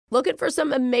Looking for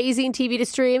some amazing TV to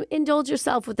stream? Indulge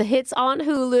yourself with the hits on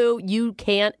Hulu you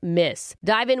can't miss.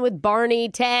 Dive in with Barney,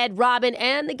 Ted, Robin,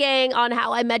 and the gang on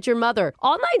How I Met Your Mother.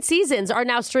 All 9 seasons are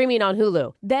now streaming on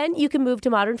Hulu. Then you can move to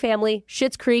Modern Family,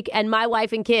 Schitt's Creek, and My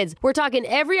Wife and Kids. We're talking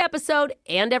every episode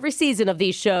and every season of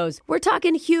these shows. We're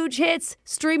talking huge hits,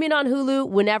 streaming on Hulu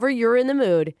whenever you're in the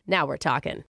mood. Now we're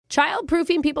talking.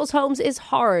 Child-proofing people's homes is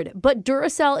hard, but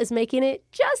Duracell is making it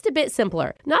just a bit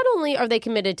simpler. Not only are they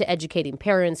committed to educating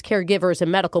parents, caregivers,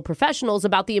 and medical professionals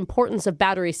about the importance of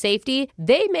battery safety,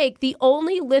 they make the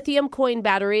only lithium coin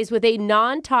batteries with a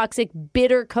non-toxic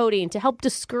bitter coating to help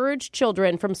discourage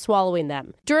children from swallowing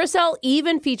them. Duracell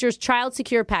even features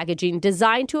child-secure packaging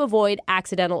designed to avoid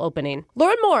accidental opening.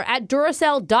 Learn more at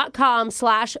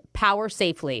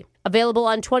Duracell.com/powersafely. Available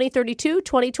on 2032,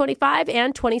 2025,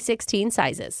 and 2016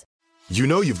 sizes. You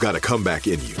know you've got a comeback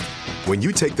in you. When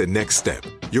you take the next step,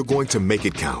 you're going to make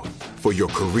it count. For your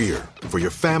career, for your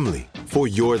family, for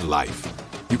your life.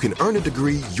 You can earn a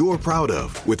degree you're proud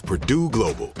of with Purdue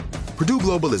Global. Purdue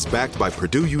Global is backed by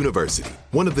Purdue University,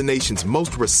 one of the nation's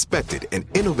most respected and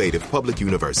innovative public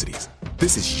universities.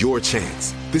 This is your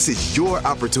chance. This is your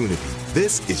opportunity.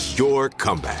 This is your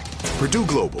comeback. Purdue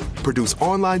Global, Purdue's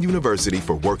online university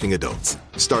for working adults.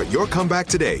 Start your comeback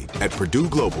today at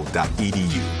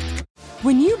purdueglobal.edu.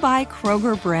 When you buy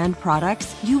Kroger brand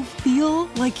products, you feel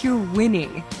like you're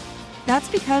winning. That's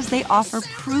because they offer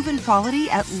proven quality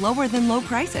at lower than low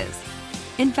prices.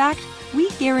 In fact, we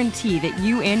guarantee that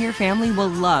you and your family will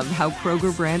love how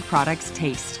Kroger brand products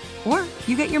taste, or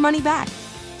you get your money back.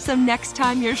 So next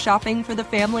time you're shopping for the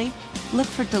family, look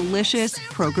for delicious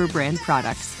Kroger brand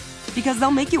products, because they'll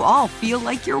make you all feel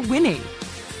like you're winning.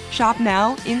 Shop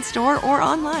now, in-store, or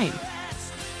online.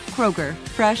 Kroger,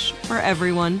 fresh for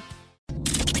everyone.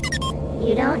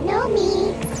 You don't know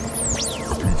me.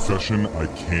 Confession I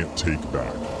can't take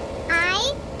back.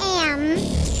 I am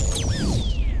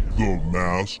The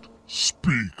Masked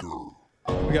Speaker.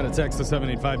 We got a text to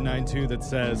 78592 that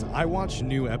says, I watch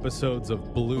new episodes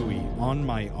of Bluey on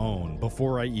my own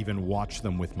before I even watch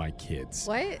them with my kids.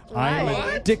 What? I'm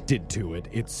Why? addicted to it.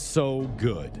 It's so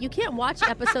good. You can't watch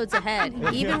episodes ahead,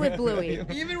 even with Bluey.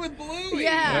 Even with Bluey?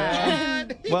 Yeah.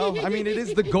 Well, I mean, it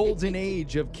is the golden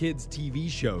age of kids' TV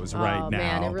shows right now. Oh,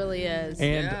 man, it really is.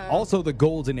 And also the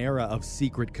golden era of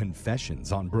secret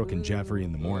confessions on Brooke and Jeffrey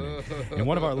in the morning. And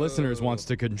one of our listeners wants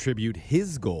to contribute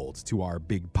his gold to our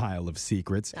big pile of secrets.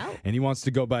 And he wants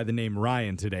to go by the name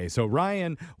Ryan today. So,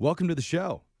 Ryan, welcome to the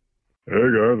show. Hey,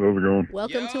 guys. How's it going?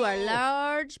 Welcome to our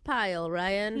large pile,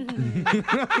 Ryan.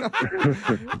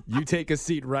 You take a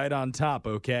seat right on top,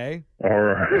 okay? All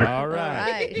right. All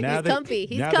right. He's comfy.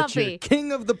 He's now comfy. That you're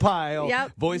king of the pile,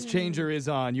 Yep. voice changer is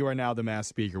on. You are now the mass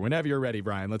speaker. Whenever you're ready,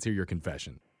 Ryan, let's hear your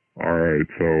confession. All right.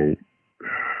 So,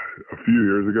 a few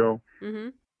years ago,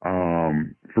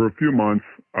 for a few months,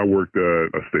 I worked at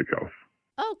a steakhouse.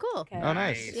 Oh, cool. Oh,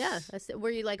 nice. Yeah.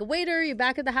 Were you like a waiter? You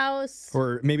back at the house?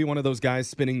 Or maybe one of those guys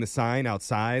spinning the sign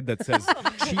outside that says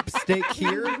cheap steak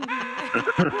here.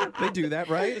 They do that,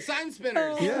 right? The sign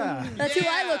spinners. Yeah. That's who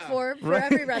I look for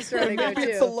every restaurant I go Maybe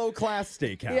it's to. a low-class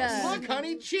steakhouse. Yeah. Look,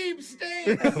 honey, cheap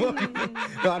steak. No,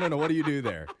 I don't know. What do you do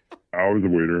there? I was a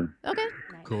waiter. Okay.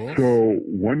 Cool. So,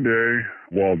 one day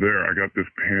while there, I got this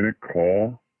panic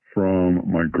call from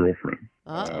my girlfriend.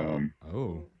 Oh.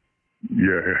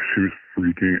 Yeah, she was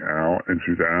freaking out, and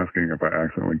she was asking if I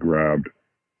accidentally grabbed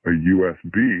a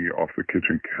USB off the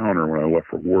kitchen counter when I left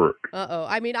for work. Uh-oh.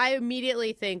 I mean, I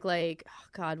immediately think like, oh,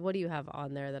 God, what do you have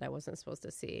on there that I wasn't supposed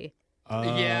to see?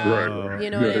 Yeah. Right. You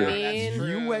know what I Yeah. mean? True.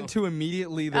 You went to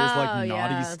immediately, there's like Oh,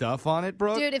 naughty yeah. stuff on it,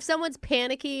 Brooke? Dude, if someone's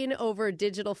panicking over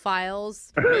digital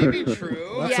files, Maybe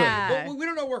true. Yeah. Well, we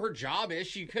don't know where her job is.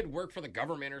 She could work for the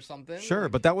government or something. Sure,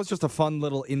 but that was just a fun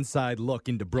little inside look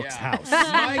into Brooke's Yeah. house.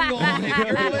 Michael, if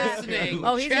you're listening,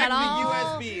 oh, he's check got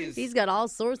all the USBs. he's got all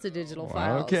sorts of digital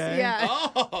files. Okay. Yeah.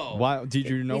 Oh. Why did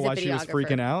you know He's a why she was videographer.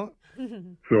 freaking out? So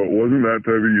it wasn't that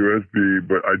type of USB,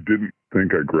 but I didn't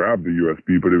think I grabbed the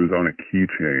USB, but it was on a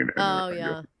keychain. and Oh, everything.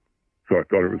 yeah. So I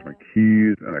thought it was my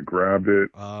keys, and I grabbed it.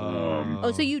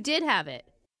 Oh, so you did have it.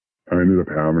 I ended up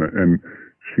having it, and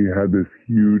she had this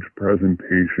huge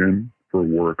presentation for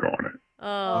work on it.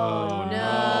 Oh, no.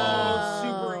 Oh,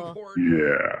 super important.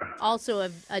 Yeah. Also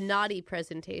a naughty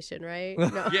presentation, right?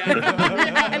 No. Yeah.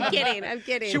 I'm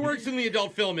kidding. She works in the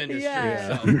adult film industry.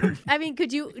 Yeah. So. I mean,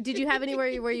 did you have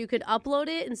anywhere where you could upload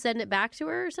it and send it back to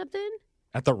her or something?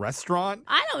 At the restaurant?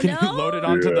 I don't Can know. you load it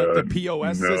onto Yeah, the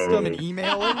POS no. system and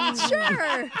email it?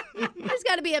 Sure. There's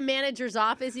got to be a manager's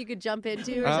office you could jump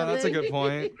into or something. That's a good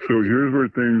point. So here's where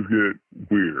things get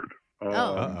weird.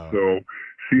 Oh. So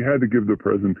she had to give the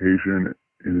presentation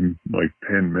in like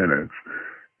 10 minutes.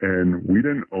 and we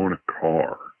didn't own a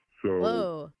car. So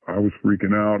Whoa. I was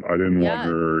freaking out. I didn't want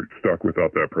her stuck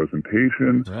without that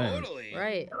presentation. Totally.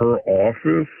 Right. Her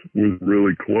office was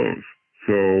really close.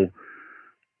 So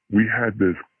we had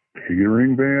this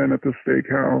catering van at the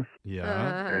steakhouse.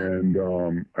 Yeah. And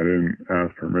I didn't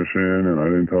ask permission, and I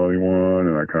didn't tell anyone,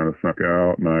 and I kind of snuck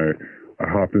out, and I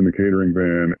hopped in the catering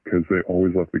van because they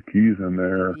always left the keys in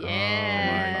there.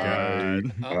 Yeah.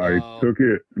 I took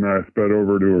it, and I sped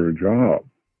over to her job.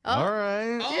 All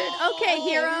right. Dude, okay,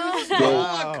 hero. Stole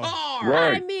a car.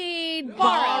 Right. I mean,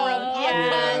 Borrowed.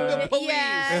 yeah. The police.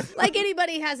 Yeah. Like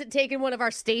anybody hasn't taken one of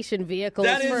our station vehicles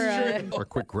That is for true. Or a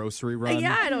quick grocery run.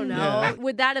 Yeah, I don't know. Yeah.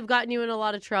 Would that have gotten you in a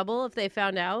lot of trouble if they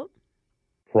found out?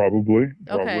 Probably.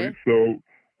 Okay. So,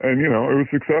 and it was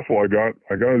successful. I got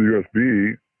a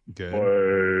USB, Good.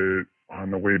 but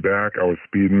on the way back, I was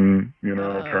speeding,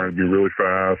 trying to be really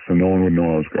fast, so no one would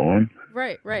know I was gone.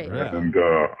 Right. Yeah. And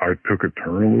I took a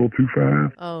turn a little too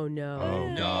fast. Oh, no.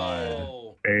 Oh, God.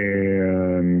 No.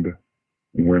 And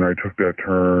when I took that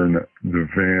turn, the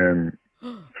van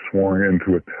swung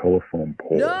into a telephone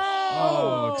pole. No!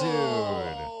 Oh,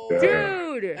 dude.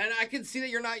 Dude! And I can see that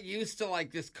you're not used to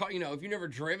like this car. If you've never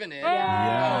driven it.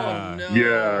 Yeah. Oh, no.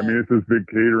 Yeah, I mean, it's this big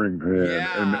catering van.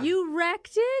 Yeah. And You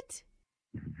wrecked it?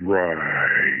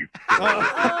 right.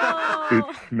 Oh. It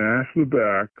smashed the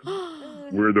back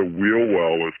where the wheel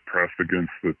well was pressed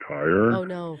against the tire. Oh,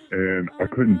 no. And I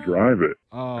couldn't drive it.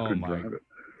 I Oh, couldn't my. drive it.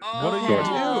 What do you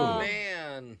do?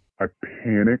 Man. I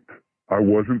panicked. I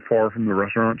wasn't far from the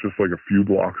restaurant, just like a few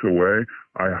blocks away.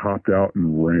 I hopped out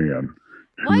and ran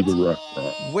to What? the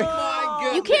restaurant. Wait. My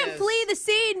goodness. You can't flee the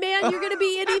scene, man. You're going to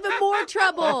be in even more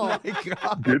trouble. My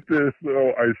God. Get this,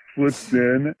 though. I slipped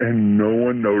in, and no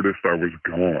one noticed I was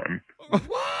gone.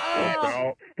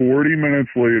 About 40 minutes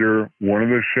later, one of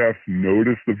the chefs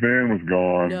noticed the van was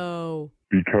gone No.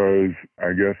 because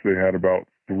I guess they had about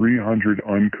 300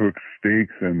 uncooked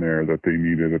steaks in there that they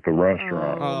needed at the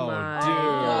restaurant. Oh, my dude.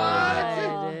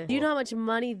 God. Do you know how much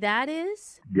money that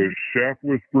is? The chef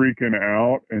was freaking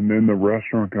out, and then the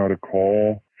restaurant got a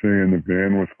call saying the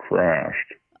van was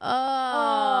crashed.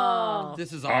 Oh.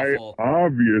 This is I awful.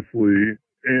 obviously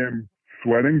am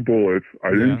sweating bullets.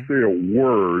 I didn't say a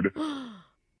word,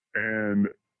 and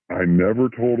I never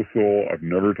told a soul. I've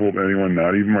never told anyone,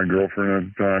 not even my girlfriend at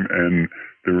the time. And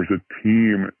there was a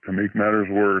team, to make matters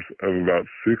worse, of about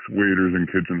 6 waiters and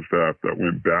kitchen staff that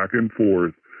went back and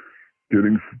forth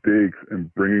getting steaks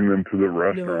and bringing them to the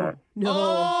restaurant. No.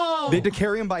 Oh. They had to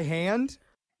carry him by hand?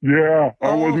 Yeah,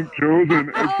 I wasn't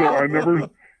chosen. And so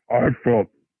I felt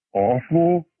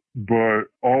awful, but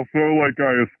also like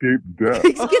I escaped death.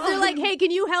 Because they're like, hey,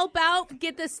 can you help out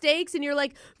get the steaks? And you're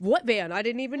like, what van? I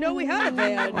didn't even know we had a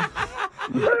van.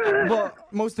 Well,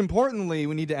 most importantly,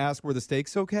 we need to ask, were the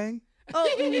steaks okay? Oh,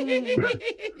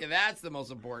 Yeah, that's the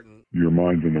most important. Your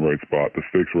mind's in the right spot. The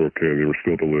steaks were okay. They were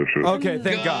still delicious. Okay,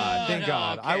 thank Good. God. Thank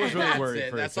God. I was really That's worried it.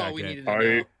 for That's a second. all we needed to know.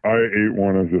 I ate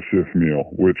one as a shift meal,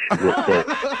 which felt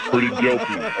pretty guilty.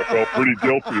 I felt pretty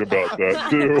guilty about that,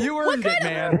 too. You earned it,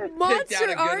 man. monster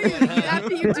a are good you? one, huh?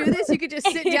 After you do this, you could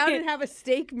just sit down and have a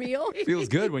steak meal. Feels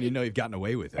good when you know you've gotten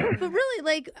away with it. But really,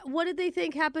 like, what did they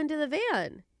think happened to the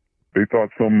van? They thought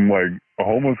some, a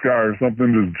homeless guy or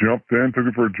something just jumped in, took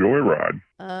it for a joyride.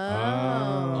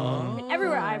 Oh.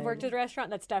 Everywhere I've worked at a restaurant,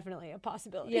 that's definitely a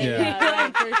possibility. Yeah,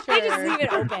 for sure. They just leave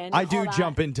it open. I do all that.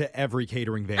 jump into every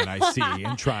catering van I see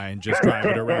and try and just drive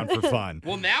it around for fun.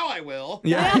 Well, now I will.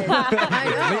 Yeah. I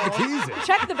know. Leave the keys in.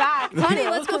 Check the back. Honey,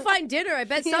 let's go find dinner. I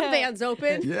bet some van's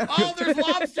open. Yeah. Oh, there's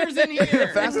lobsters in here.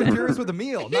 Fast and Furious with a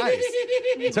meal. Nice.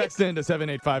 Text in to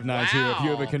 78592 if you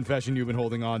have a Wow. confession you've been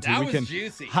holding on to. That we was can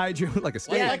juicy. hide you like a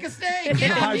steak. Like a steak.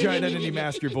 Hide your identity,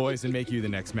 mask your voice, and make you the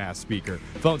next mass speaker.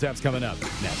 Phone tap's coming up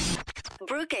next.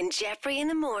 Brooke and Jeffrey in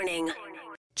the morning.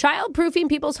 Childproofing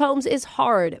people's homes is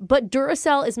hard, but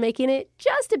Duracell is making it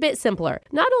just a bit simpler.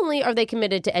 Not only are they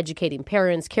committed to educating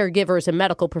parents, caregivers, and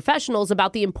medical professionals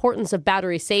about the importance of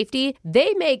battery safety,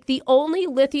 they make the only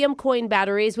lithium coin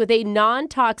batteries with a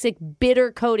non-toxic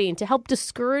bitter coating to help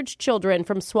discourage children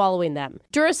from swallowing them.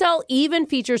 Duracell even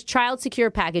features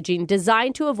child-secure packaging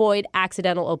designed to avoid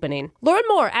accidental opening. Learn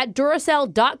more at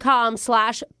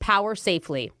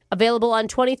Duracell.com/powersafely. Available on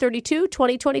 2032,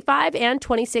 2025, and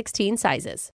 2016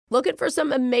 sizes. Looking for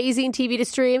some amazing TV to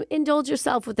stream? Indulge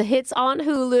yourself with the hits on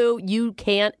Hulu you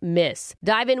can't miss.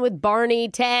 Dive in with Barney,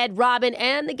 Ted, Robin,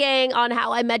 and the gang on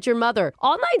How I Met Your Mother.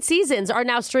 All 9 seasons are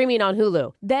now streaming on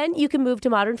Hulu. Then you can move to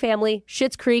Modern Family,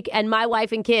 Schitt's Creek, and My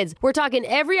Wife and Kids. We're talking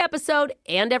every episode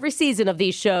and every season of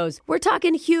these shows. We're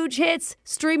talking huge hits,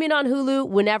 streaming on Hulu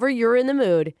whenever you're in the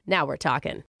mood. Now we're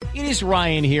talking. It is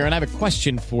Ryan here, and I have a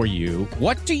question for you.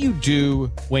 What do you do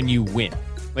when you win?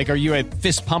 Like, are you a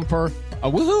fist pumper, a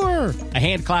woohooer, a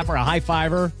hand clapper, a high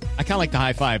fiver? I kind of like the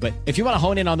high five, but if you want to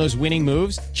hone in on those winning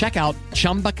moves, check out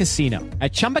Chumba Casino.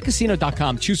 At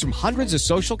ChumbaCasino.com, choose from hundreds of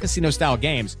social casino-style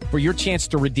games for your chance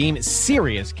to redeem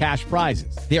serious cash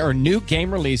prizes. There are new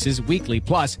game releases weekly,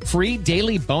 plus free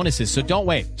daily bonuses, so don't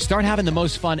wait. Start having the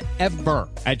most fun ever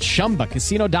at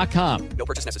ChumbaCasino.com. No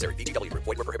purchase necessary. VGW. Void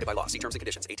where prohibited by law. See terms and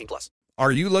conditions. 18+.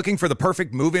 Are you looking for the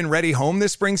perfect move-in ready home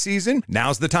this spring season?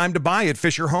 Now's the time to buy at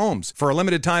Fisher Homes. For a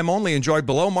limited time only, enjoy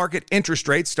below-market interest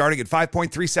rates starting at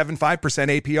 5.375%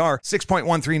 APR,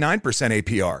 6.139%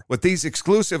 APR. With these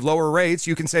exclusive lower rates,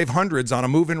 you can save hundreds on a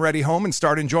move-in ready home and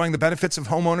start enjoying the benefits of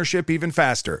homeownership even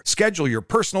faster. Schedule your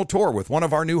personal tour with one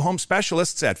of our new home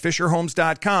specialists at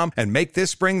FisherHomes.com and make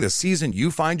this spring the season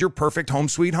you find your perfect home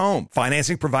sweet home.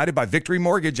 Financing provided by Victory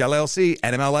Mortgage, LLC,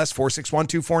 NMLS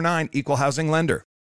 461249, Equal Housing Lender.